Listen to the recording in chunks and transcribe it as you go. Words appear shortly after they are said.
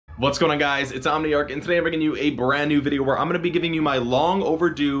What's going on, guys? It's Omniarch, and today I'm bringing you a brand new video where I'm going to be giving you my long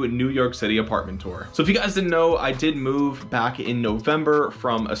overdue New York City apartment tour. So if you guys didn't know, I did move back in November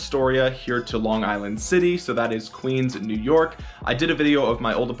from Astoria here to Long Island City, so that is Queens, New York. I did a video of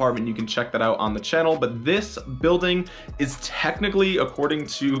my old apartment, you can check that out on the channel, but this building is technically, according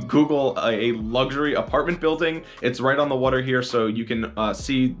to Google, a luxury apartment building. It's right on the water here, so you can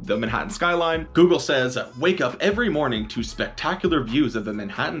see the Manhattan skyline. Google says, wake up every morning to spectacular views of the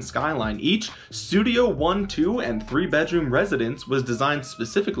Manhattan skyline. Each studio 1, 2, and 3-bedroom residence was designed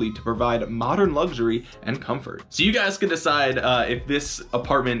specifically to provide modern luxury and comfort. So you guys can decide if this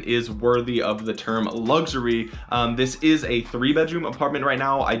apartment is worthy of the term luxury. This is a 3-bedroom apartment right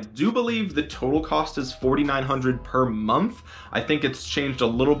now. I do believe the total cost is $4,900 per month. I think it's changed a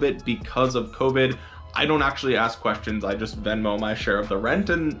little bit because of COVID. I don't actually ask questions, I just Venmo my share of the rent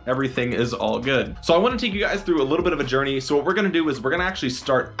and everything is all good. So I want to take you guys through a little bit of a journey. So what we're gonna do is we're gonna actually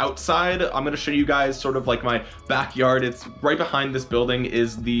start outside. I'm gonna show you guys sort of like my backyard. It's right behind this building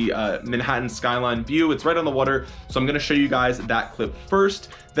is the Manhattan skyline view. It's right on the water. So I'm gonna show you guys that clip first.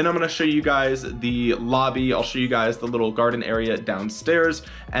 Then I'm gonna show you guys the lobby. I'll show you guys the little garden area downstairs.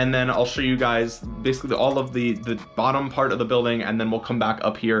 And then I'll show you guys basically all of the bottom part of the building. And then we'll come back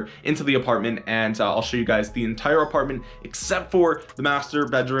up here into the apartment and I'll show you guys the entire apartment except for the master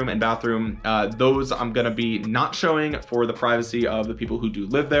bedroom and bathroom. Those I'm gonna be not showing for the privacy of the people who do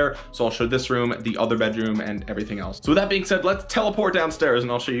live there. So I'll show this room, the other bedroom, and everything else. So with that being said, let's teleport downstairs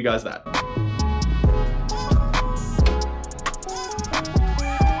and I'll show you guys that.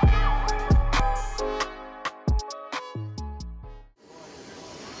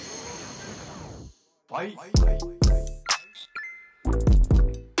 Bye.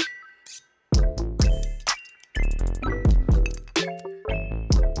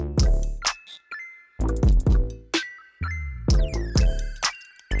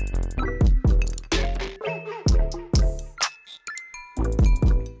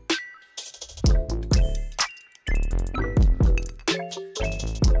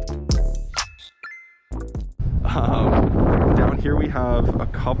 Down here we have a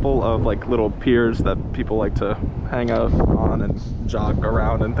couple of like little piers that people like to hang out on and jog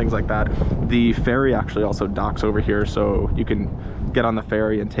around and things like that. The ferry actually also docks over here, so you can get on the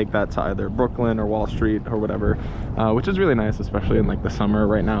ferry and take that to either Brooklyn or Wall Street or whatever, which is really nice, especially in like the summer.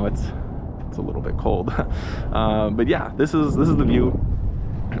 Right now it's a little bit cold. But yeah, this is the view.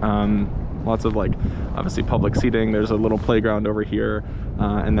 Lots of like obviously public seating. There's a little playground over here,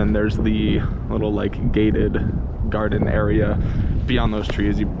 and then there's the little like gated garden area beyond those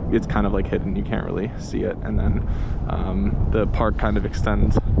trees. It's kind of like hidden, you can't really see it. And then the park kind of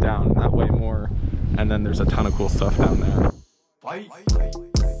extends down that way more, and then there's a ton of cool stuff down there. Bye.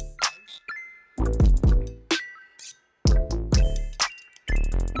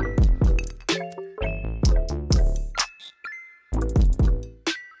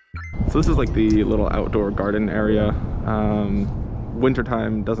 So this is like the little outdoor garden area.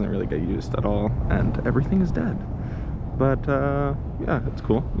 Wintertime doesn't really get used at all, and everything is dead. But yeah, it's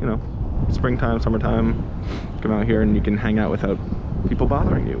cool, you know. Springtime, summertime, come out here and you can hang out without people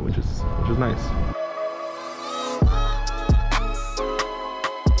bothering you, which is nice.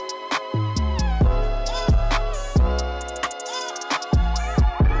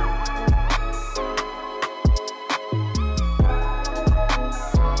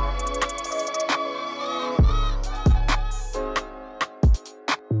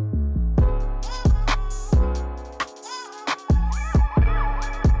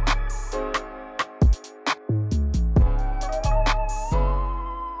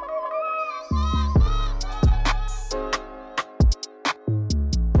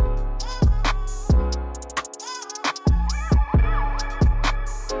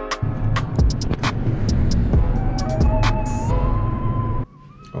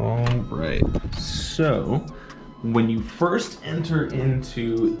 So when you first enter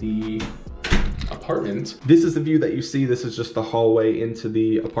into the apartment, this is the view that you see. This is just the hallway into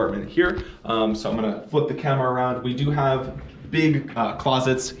the apartment here. So I'm gonna flip the camera around. We do have big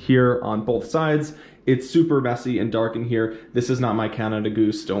closets here on both sides. It's super messy and dark in here. This is not my Canada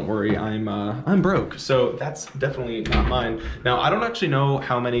Goose, don't worry, I'm broke, so that's definitely not mine. Now, I don't actually know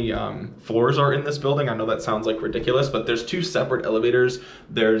how many floors are in this building. I know that sounds like ridiculous, but there's two separate elevators.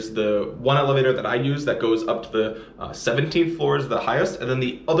 There's the one elevator that I use that goes up to the 17th floor is the highest, and then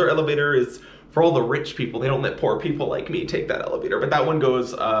the other elevator is for all the rich people. They don't let poor people like me take that elevator, but that one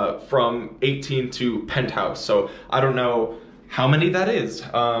goes from 18 to penthouse, so I don't know how many that is.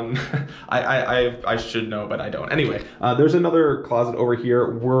 I should know, but I don't. Anyway, there's another closet over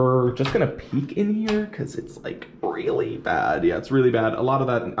here. We're just gonna peek in here because it's like really bad. Yeah, it's really bad. A lot of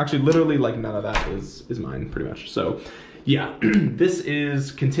that, actually literally like none of that is mine pretty much. So yeah, this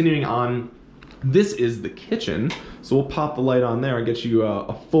is continuing on. This is the kitchen. So we'll pop the light on there and get you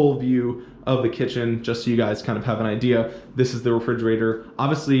a full view of the kitchen just so you guys kind of have an idea. This is the refrigerator.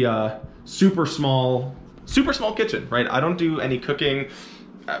 Obviously super small kitchen, right? I don't do any cooking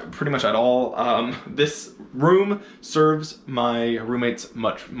pretty much at all. This room serves my roommates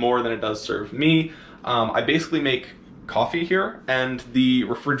much more than it does serve me. I basically make coffee here, and the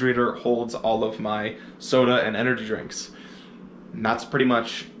refrigerator holds all of my soda and energy drinks. And that's pretty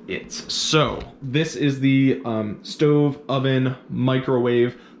much it. So this is the stove, oven,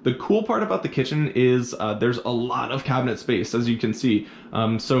 microwave. The cool part about the kitchen is there's a lot of cabinet space, as you can see.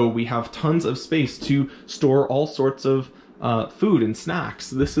 So we have tons of space to store all sorts of food and snacks.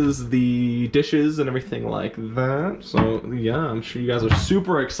 This is the dishes and everything like that. So yeah, I'm sure you guys are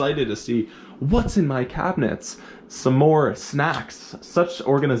super excited to see what's in my cabinets. Some more snacks. Such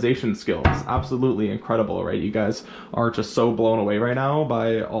organization skills. Absolutely incredible, right? You guys are just so blown away right now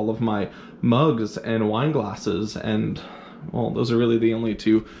by all of my mugs and wine glasses, and well, those are really the only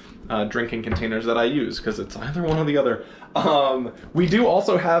two drinking containers that I use, because it's either one or the other. We do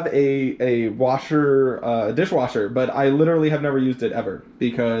also have a washer, dishwasher, but I literally have never used it ever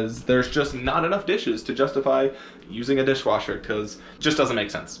because there's just not enough dishes to justify using a dishwasher, because it just doesn't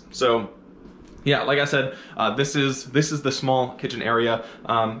make sense. So yeah, like I said, this is the small kitchen area.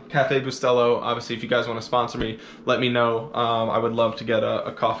 Cafe Bustelo, obviously, if you guys want to sponsor me, let me know. I would love to get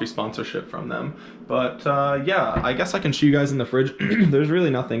a coffee sponsorship from them. But yeah, I guess I can show you guys in the fridge. There's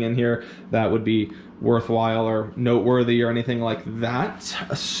really nothing in here that would be worthwhile or noteworthy or anything like that.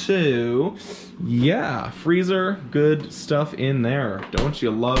 So yeah, freezer, good stuff in there. Don't you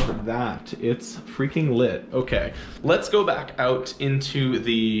love that? It's freaking lit. Okay, let's go back out into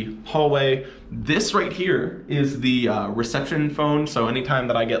the hallway. This right here is the reception phone. So anytime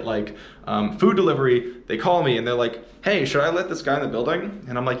that I get like food delivery, they call me and they're like, hey, should I let this guy in the building?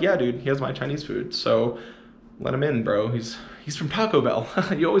 And I'm like, yeah, dude, he has my Chinese food. So let him in, bro. He's from Taco Bell.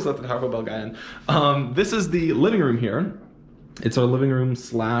 You always let the Taco Bell guy in. This is the living room here. It's our living room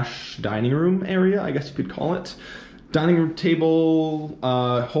slash dining room area, I guess you could call it. Dining room table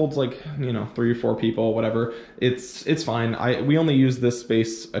holds like, you know, 3 or 4 people, whatever. It's fine. We only use this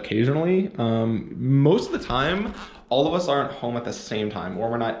space occasionally. Most of the time, all of us aren't home at the same time,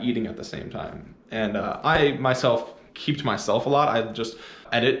 or we're not eating at the same time. And I myself keep to myself a lot. I just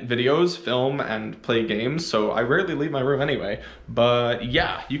edit videos, film, and play games, so I rarely leave my room anyway. But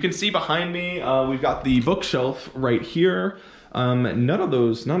yeah, you can see behind me, we've got the bookshelf right here. None of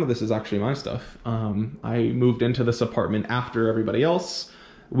this is actually my stuff. I moved into this apartment after everybody else.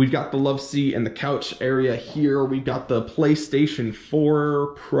 We've got the love seat and the couch area here. We've got the PlayStation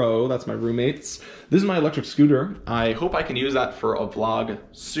 4 Pro, that's my roommate's. This is my electric scooter. I hope I can use that for a vlog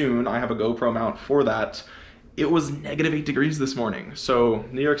soon. I have a GoPro mount for that. It was -8 degrees this morning, so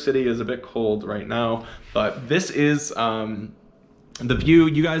New York City is a bit cold right now, but this is the view.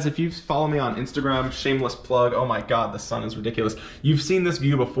 You guys, if you follow me on Instagram, shameless plug, oh my god, the sun is ridiculous. You've seen this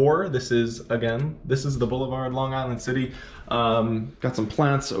view before. This is the Boulevard, Long Island City. Got some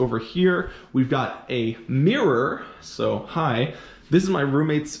plants over here. We've got a mirror, so hi. This is my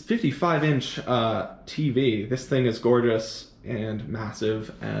roommate's 55-inch TV. This thing is gorgeous and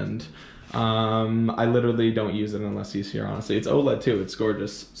massive, and I literally don't use it unless he's here, honestly. It's OLED too, it's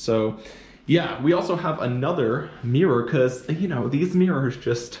gorgeous. So yeah, we also have another mirror, because, you know, these mirrors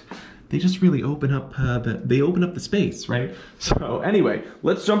they just really open up the space, right? So anyway,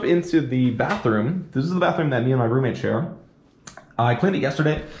 let's jump into the bathroom. This is the bathroom that me and my roommate share. I cleaned it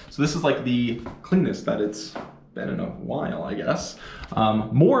yesterday, so this is like the cleanest that it's been in a while, I guess.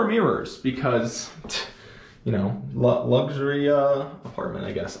 More mirrors, because, you know, luxury apartment,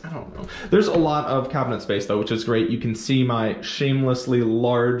 I guess. I don't know. There's a lot of cabinet space though, which is great. You can see my shamelessly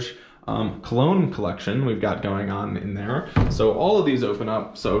large cologne collection we've got going on in there. So all of these open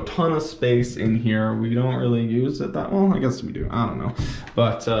up, so ton of space in here. We don't really use it that well. I guess we do, I don't know.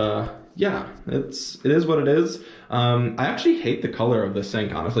 But yeah, it is what it is. I actually hate the color of the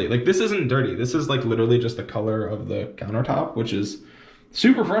sink, honestly. Like, this isn't dirty. This is like literally just the color of the countertop, which is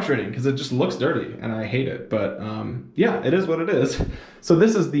super frustrating because it just looks dirty and I hate it. But yeah, it is what it is. So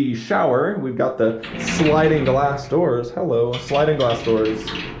this is the shower. We've got the sliding glass doors. Hello, sliding glass doors.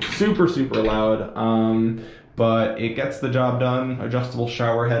 Super, super loud. but it gets the job done. Adjustable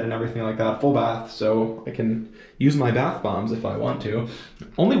shower head and everything like that, full bath, so I can use my bath bombs if I want to.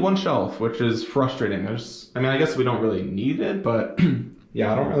 Only one shelf, which is frustrating. I mean, I guess we don't really need it, but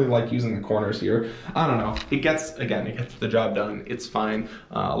yeah, I don't really like using the corners here. I don't know. It gets the job done. It's fine.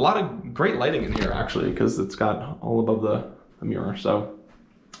 A lot of great lighting in here, actually, because it's got all above the mirror, so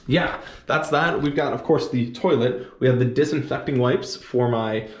yeah, that's that. We've got, of course, the toilet. We have the disinfecting wipes for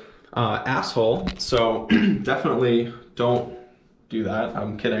my asshole, so definitely don't do that.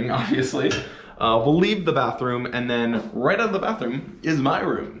 I'm kidding, obviously. We'll leave the bathroom, and then right out of the bathroom is my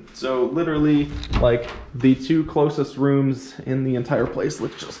room. So literally, like, the two closest rooms in the entire place.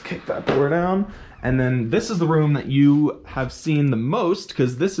 Let's just kick that door down. And then this is the room that you have seen the most,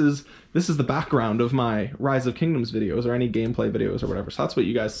 because this is the background of my Rise of Kingdoms videos or any gameplay videos or whatever. So that's what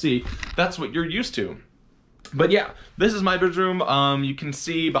you guys see. That's what you're used to. But yeah, this is my bedroom. You can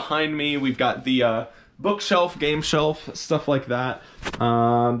see behind me, we've got the bookshelf, game shelf, stuff like that.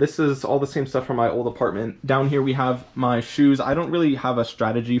 This is all the same stuff from my old apartment. Down here we have my shoes. I don't really have a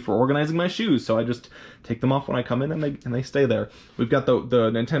strategy for organizing my shoes, so I just take them off when I come in and they stay there. We've got the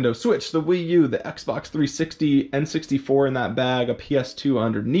Nintendo Switch, the Wii U, the Xbox 360, N64 in that bag, a PS2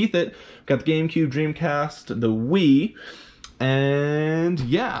 underneath it. We've got the GameCube, Dreamcast, the Wii, and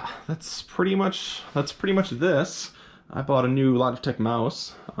yeah, that's pretty much this. I bought a new Logitech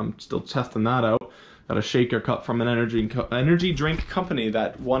mouse. I'm still testing that out. Got a shaker cup from an energy drink company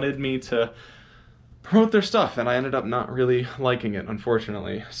that wanted me to promote their stuff, and I ended up not really liking it,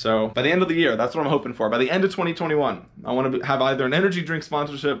 unfortunately. So by the end of the year, that's what I'm hoping for. By the end of 2021, I want to have either an energy drink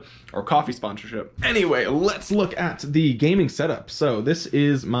sponsorship or coffee sponsorship. Anyway, let's look at the gaming setup. So this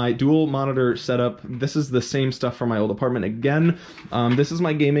is my dual monitor setup. This is the same stuff from my old apartment again. This is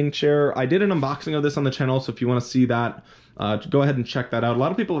my gaming chair. I did an unboxing of this on the channel, so if you want to see that, go ahead and check that out. A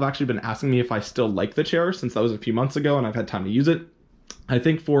lot of people have actually been asking me if I still like the chair, since that was a few months ago and I've had time to use it. I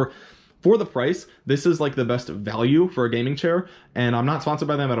think for the price, this is like the best value for a gaming chair, and I'm not sponsored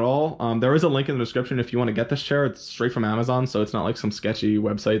by them at all. There is a link in the description if you want to get this chair. It's straight from Amazon, so it's not like some sketchy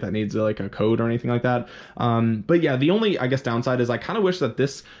website that needs like a code or anything like that. But yeah, the only, I guess, downside is I kind of wish that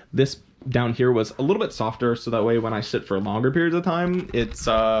this down here was a little bit softer, so that way when I sit for longer periods of time, it's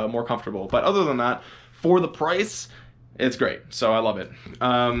more comfortable. But other than that, for the price, it's great, so I love it.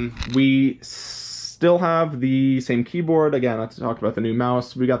 We still have the same keyboard. Again, I talked about the new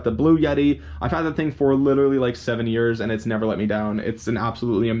mouse. We got the Blue Yeti. I've had that thing for literally like 7 years, and it's never let me down. It's an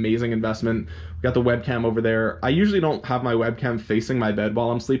absolutely amazing investment. We got the webcam over there. I usually don't have my webcam facing my bed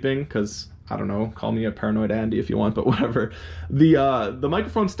while I'm sleeping, because I don't know, call me a paranoid Andy if you want, but whatever. The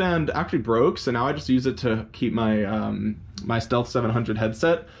microphone stand actually broke, so now I just use it to keep my my Stealth 700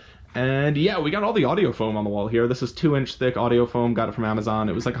 headset. And yeah, we got all the audio foam on the wall here. This is 2-inch thick audio foam, got it from Amazon.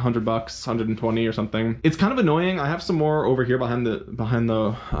 It was like $100, 120 or something. It's kind of annoying. I have some more over here behind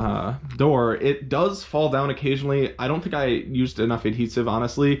the door. It does fall down occasionally. I don't think I used enough adhesive,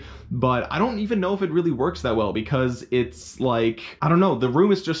 honestly, but I don't even know if it really works that well, because it's like, I don't know, the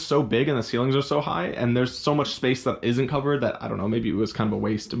room is just so big and the ceilings are so high, and there's so much space that isn't covered that, I don't know, maybe it was kind of a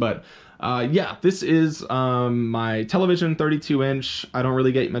waste. But yeah, this is my television, 32-inch. I don't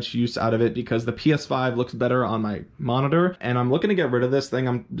really get much use out of it because the PS5 looks better on my monitor, and I'm looking to get rid of this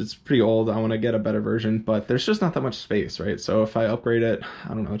thing. It's pretty old. I want to get a better version, but there's just not that much space, right? So if I upgrade it, I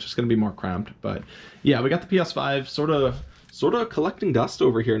don't know, it's just going to be more cramped. But yeah, we got the PS5 sort of collecting dust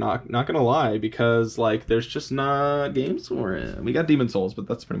over here, not gonna lie, because like there's just not games for it. We got Demon Souls, but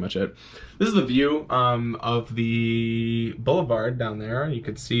that's pretty much it. This is the view of the boulevard down there. You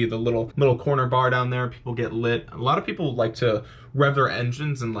could see the little corner bar down there. People get lit. A lot of people like to rev their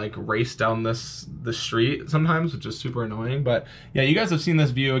engines and like race down the street sometimes, which is super annoying. But yeah, you guys have seen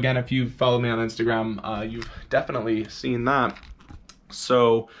this view. Again, if you follow me on Instagram, you've definitely seen that.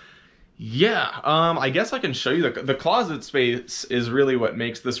 So yeah, I guess I can show you the closet space is really what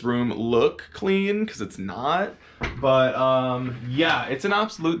makes this room look clean, because it's not. But yeah, it's an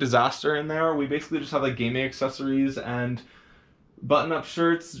absolute disaster in there. We basically just have like gaming accessories and button-up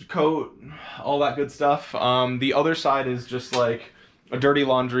shirts, coat, all that good stuff. The other side is just like a dirty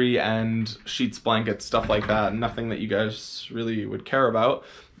laundry and sheets, blankets, stuff like that. Nothing that you guys really would care about.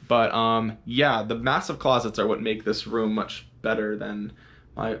 But yeah, the massive closets are what make this room much better than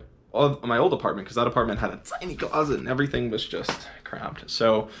my old apartment, because that apartment had a tiny closet and everything was just cramped.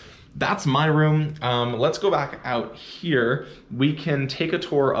 So that's my room. Let's go back out here. We can take a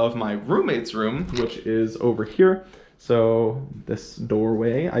tour of my roommate's room, which is over here. So this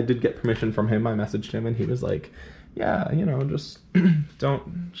doorway, I did get permission from him. I messaged him and he was like, yeah, you know, just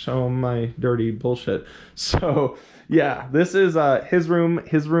don't show him my dirty bullshit. So yeah, this is his room.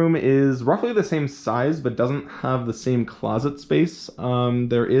 His room is roughly the same size, but doesn't have the same closet space.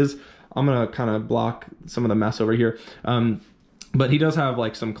 There is, I'm gonna kind of block some of the mess over here. But he does have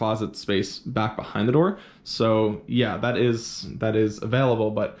like some closet space back behind the door. So yeah, that is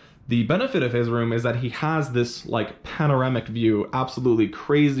available. But the benefit of his room is that he has this like panoramic view, absolutely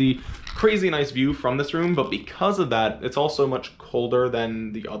crazy nice view from this room. But because of that, it's also much colder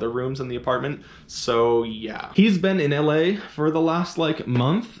than the other rooms in the apartment. So yeah, he's been in LA for the last like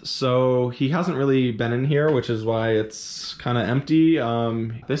month, so he hasn't really been in here, which is why it's kind of empty.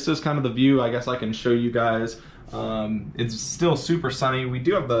 This is kind of the view I guess I can show you guys. It's still super sunny. We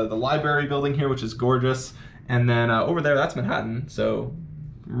do have the library building here, which is gorgeous. And then over there, that's Manhattan. So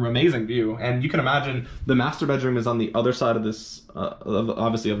amazing view. And you can imagine the master bedroom is on the other side of this,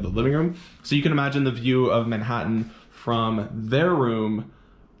 obviously of the living room. So you can imagine the view of Manhattan from their room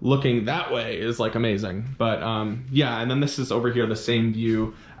looking that way is like amazing. But yeah, and then this is over here, the same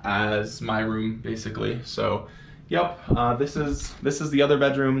view as my room basically. So yep, this is the other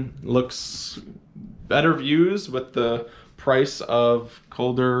bedroom. Looks better views with the price of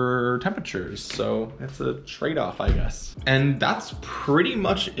colder temperatures, so it's a trade-off, I guess. And that's pretty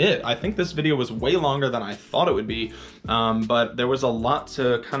much it. I think this video was way longer than I thought it would be, but there was a lot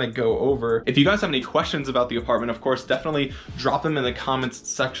to kind of go over. If you guys have any questions about the apartment, of course, definitely drop them in the comments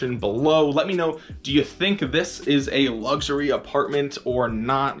section below. Let me know, do you think this is a luxury apartment or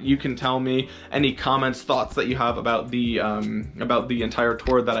not? You can tell me any comments, thoughts that you have about the entire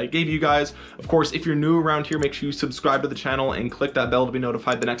tour that I gave you guys. Of course, if you're new around here, make sure you subscribe to the channel and click that bell to be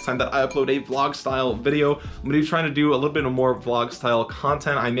notified the next time that I upload a vlog style video. I'm gonna be trying to do a little bit of more vlog style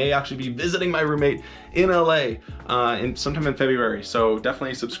content. I may actually be visiting my roommate in LA sometime in February, so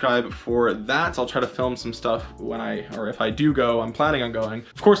definitely subscribe for that. I'll try to film some stuff if I do go. I'm planning on going.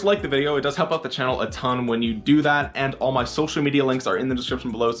 Of course, like the video, it does help out the channel a ton when you do that, and all my social media links are in the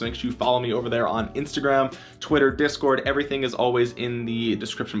description below, so make sure you follow me over there on Instagram, Twitter, Discord. Everything is always in the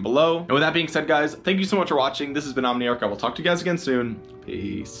description below. And with that being said, guys, thank you so much for watching. This has been Omniarch. I will talk to you guys again soon.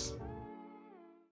 Peace.